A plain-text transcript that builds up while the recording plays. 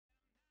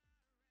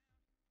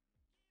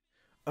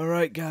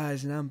Alright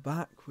guys, and I'm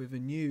back with a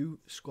new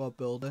squad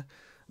builder,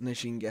 and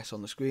as you can guess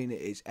on the screen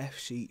it is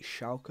FC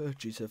Schalke,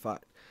 due to the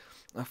fact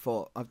I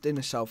thought I've done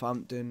a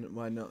Southampton,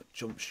 why not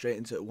jump straight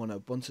into one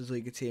of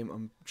Bundesliga team,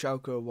 and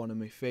Schalke are one of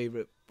my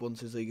favourite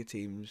Bundesliga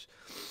teams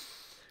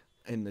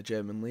in the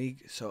German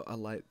league, so I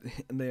like,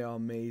 they are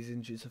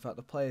amazing due to the fact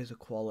the players are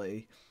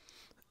quality,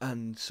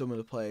 and some of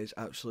the players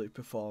absolutely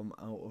perform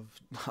out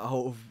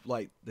of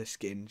like the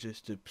skin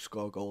just to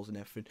score goals and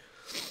everything.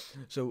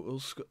 So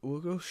we'll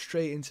go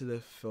straight into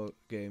the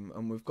game,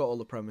 and we've got all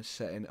the premise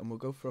set in, and we'll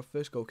go for our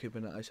first goalkeeper,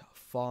 and that is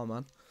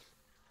Farman.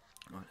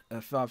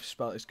 If I've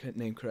spelled his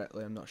name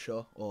correctly, I'm not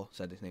sure, or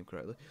said his name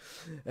correctly.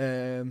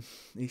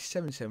 He's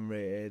 77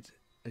 rated.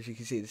 As you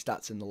can see, the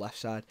stats on the left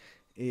side.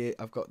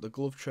 I've got the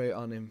glove trait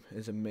on him,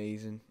 is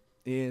amazing.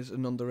 He is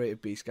an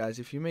underrated beast, guys.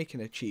 If you're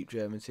making a cheap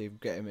German team,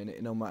 get him in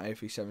it. No matter if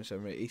he's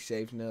 77 rated, he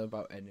saves nearly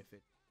about anything.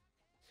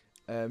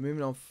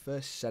 Moving on,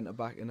 first centre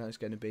back, and that's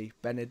going to be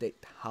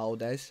Benedikt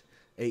Haldes,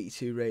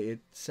 82 rated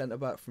centre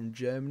back from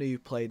Germany, who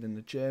played in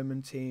the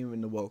German team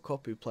in the World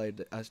Cup. Who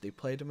played as they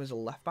played him as a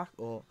left back,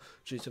 or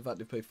due to the fact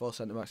they played four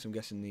centre backs, I'm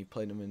guessing they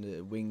played him in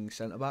the wing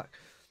centre back.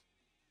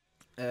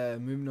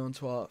 Moving on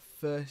to our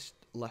first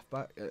left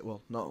back,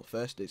 well, not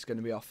first, it's going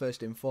to be our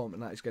first inform,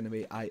 and that is going to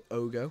be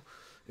Aogo,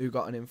 who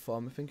got an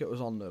inform. I think it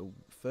was on the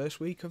first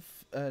week of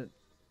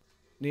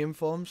the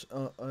informs.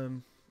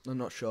 I'm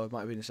not sure, it might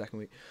have been the second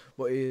week,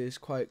 but he is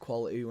quite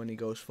quality when he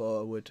goes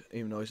forward,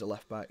 even though he's a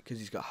left back, because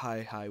he's got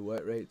high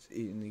work rates,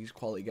 and he's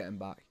quality getting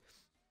back.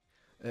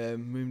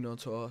 Moving on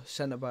to our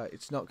centre back,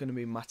 it's not going to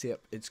be Matip,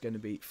 it's going to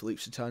be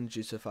Philippe Satan,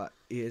 due to the fact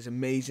he is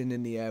amazing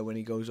in the air when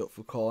he goes up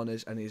for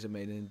corners, and he's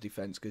amazing in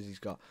defence because he's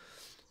got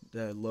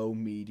the low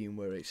medium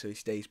work rate, so he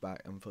stays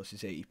back, and plus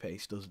his 80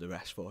 pace does the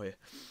rest for you.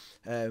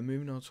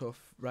 Moving on to our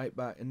right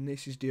back, and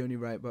this is the only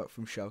right back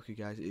from Schalke,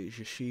 guys. It is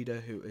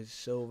Yoshida, who is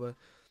silver,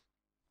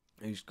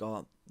 who's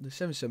got the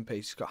 77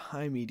 pace. He's got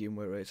high medium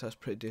work rates. That's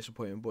pretty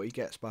disappointing, but he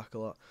gets back a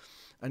lot.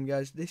 And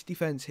guys, this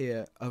defence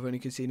here, I've only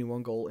conceded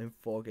one goal in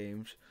 4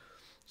 games,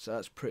 so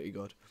that's pretty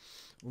good.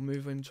 We'll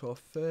move into our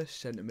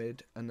first centre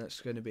mid, and that's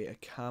going to be a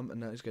cam,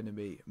 and that is going to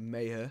be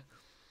Meyer,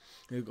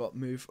 who got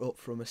moved up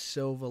from a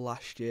silver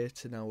last year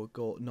to now a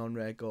gold,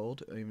 non-rare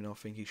gold, even though I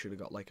think he should have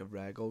got like a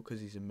rare gold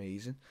because he's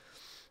amazing.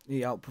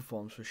 He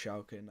outperforms for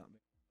Schalke in that,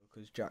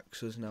 because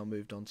Draxler's now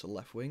moved on to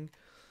left wing.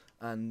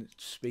 And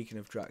speaking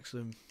of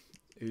Draxler,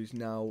 who's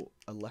now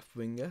a left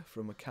winger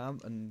from a cam,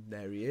 and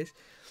there he is.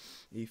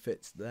 He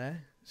fits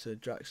there. So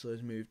Draxler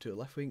has moved to a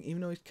left wing,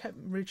 even though he's kept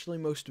originally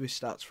most of his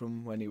stats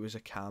from when he was a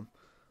cam.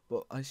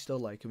 But I still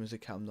like him as a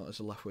cam, not as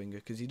a left winger,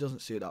 because he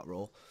doesn't suit that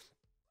role.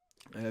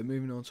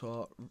 Moving on to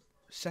our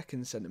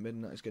second centre mid,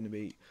 and that is going to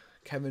be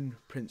Kevin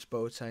Prince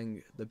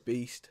Boateng, the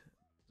Beast.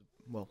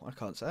 Well, I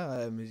can't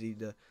say.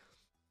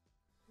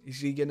 Is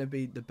he going to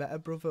be the better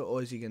brother,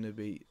 or is he going to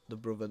be the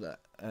brother that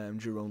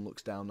Jerome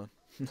looks down on?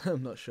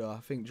 I'm not sure. I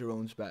think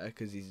Jerome's better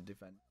because he's a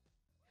defender.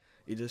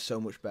 He does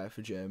so much better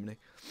for Germany.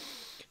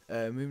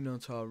 Moving on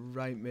to our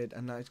right mid,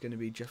 and that is going to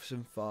be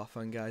Jefferson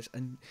Farfan, guys.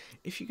 And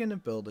if you're going to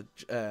build a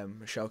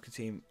Schalke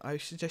team, I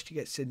suggest you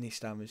get Sydney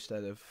Stam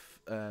instead of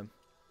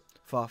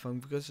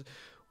Farfan, because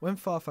when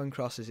Farfan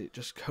crosses, it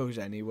just goes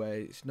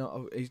anywhere. He's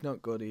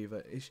not good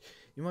either.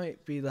 He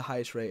might be the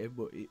highest rated,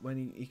 but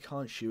when he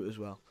can't shoot as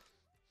well.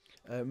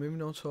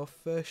 Moving on to our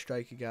first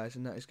striker, guys,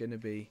 and that is going to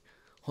be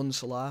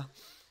Huntelaar,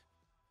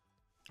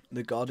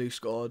 the god who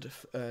scored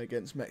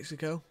against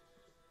Mexico.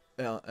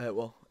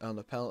 Well, on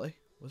a penalty.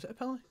 Was it a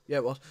penalty? Yeah,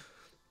 it was.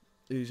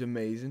 He was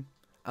amazing.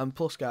 And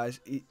plus, guys,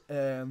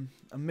 I'm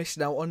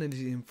missing out on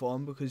his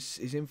inform, because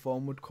his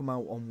inform would come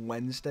out on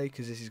Wednesday,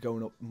 because this is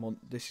going up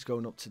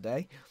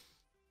today.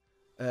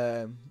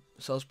 So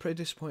I was pretty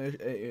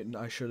disappointed.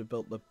 I should have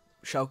built the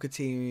Schalke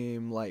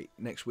team like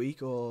next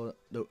week, or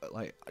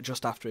like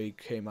just after he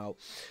came out.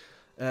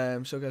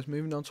 So guys,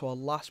 moving on to our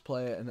last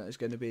player, and that is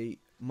going to be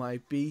my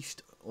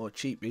beast, or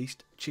cheap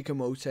beast,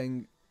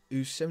 Choupo-Moting,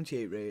 who's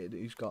 78 rated,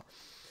 who's got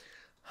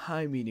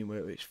high medium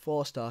weight, which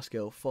 4-star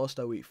skill,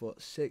 4-star weak foot,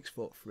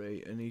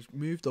 6'3", and he's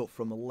moved up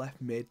from a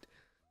left mid.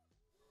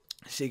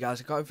 See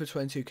guys, I got him for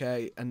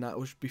 22k, and that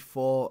was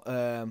before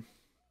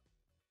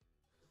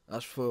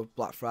that's for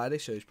Black Friday,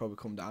 so he's probably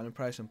come down in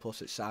price, and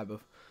plus it's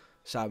Cyber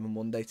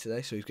Monday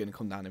today, so he's going to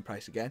come down in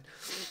price again.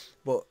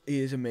 But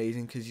he is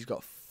amazing because he's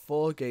got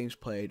 4 games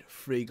played,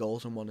 3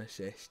 goals and 1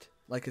 assist.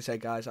 Like I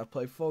said, guys, I've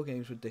played 4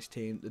 games with this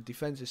team. The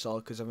defence is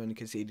solid because I've only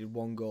conceded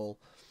 1 goal,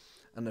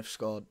 and I've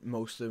scored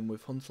most of them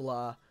with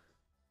Huntelaar,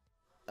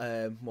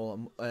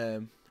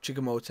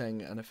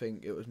 Choupo-Moting, and I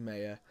think it was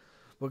Meyer.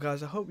 But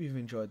guys, I hope you've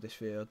enjoyed this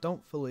video.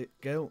 Don't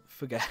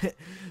forget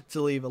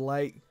to leave a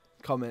like,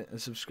 comment, and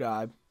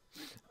subscribe.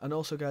 And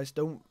also, guys,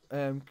 don't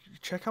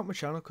check out my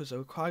channel, because there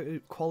are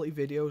quite quality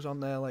videos on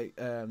there, like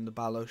the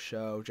Ballo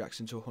Show,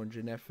 Jackson 200,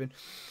 and everything.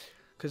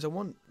 Because I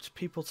want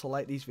people to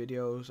like these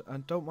videos,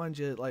 and don't mind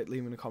you like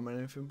leaving a comment or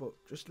anything, but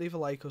just leave a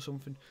like or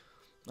something.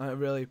 I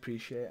really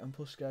appreciate it. And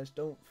plus, guys,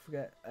 don't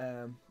forget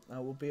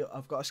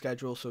I've got a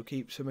schedule, so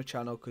keep to my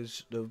channel,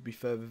 because there'll be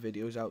further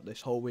videos out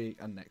this whole week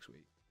and next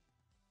week.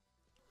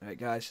 Right,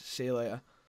 guys, see you later.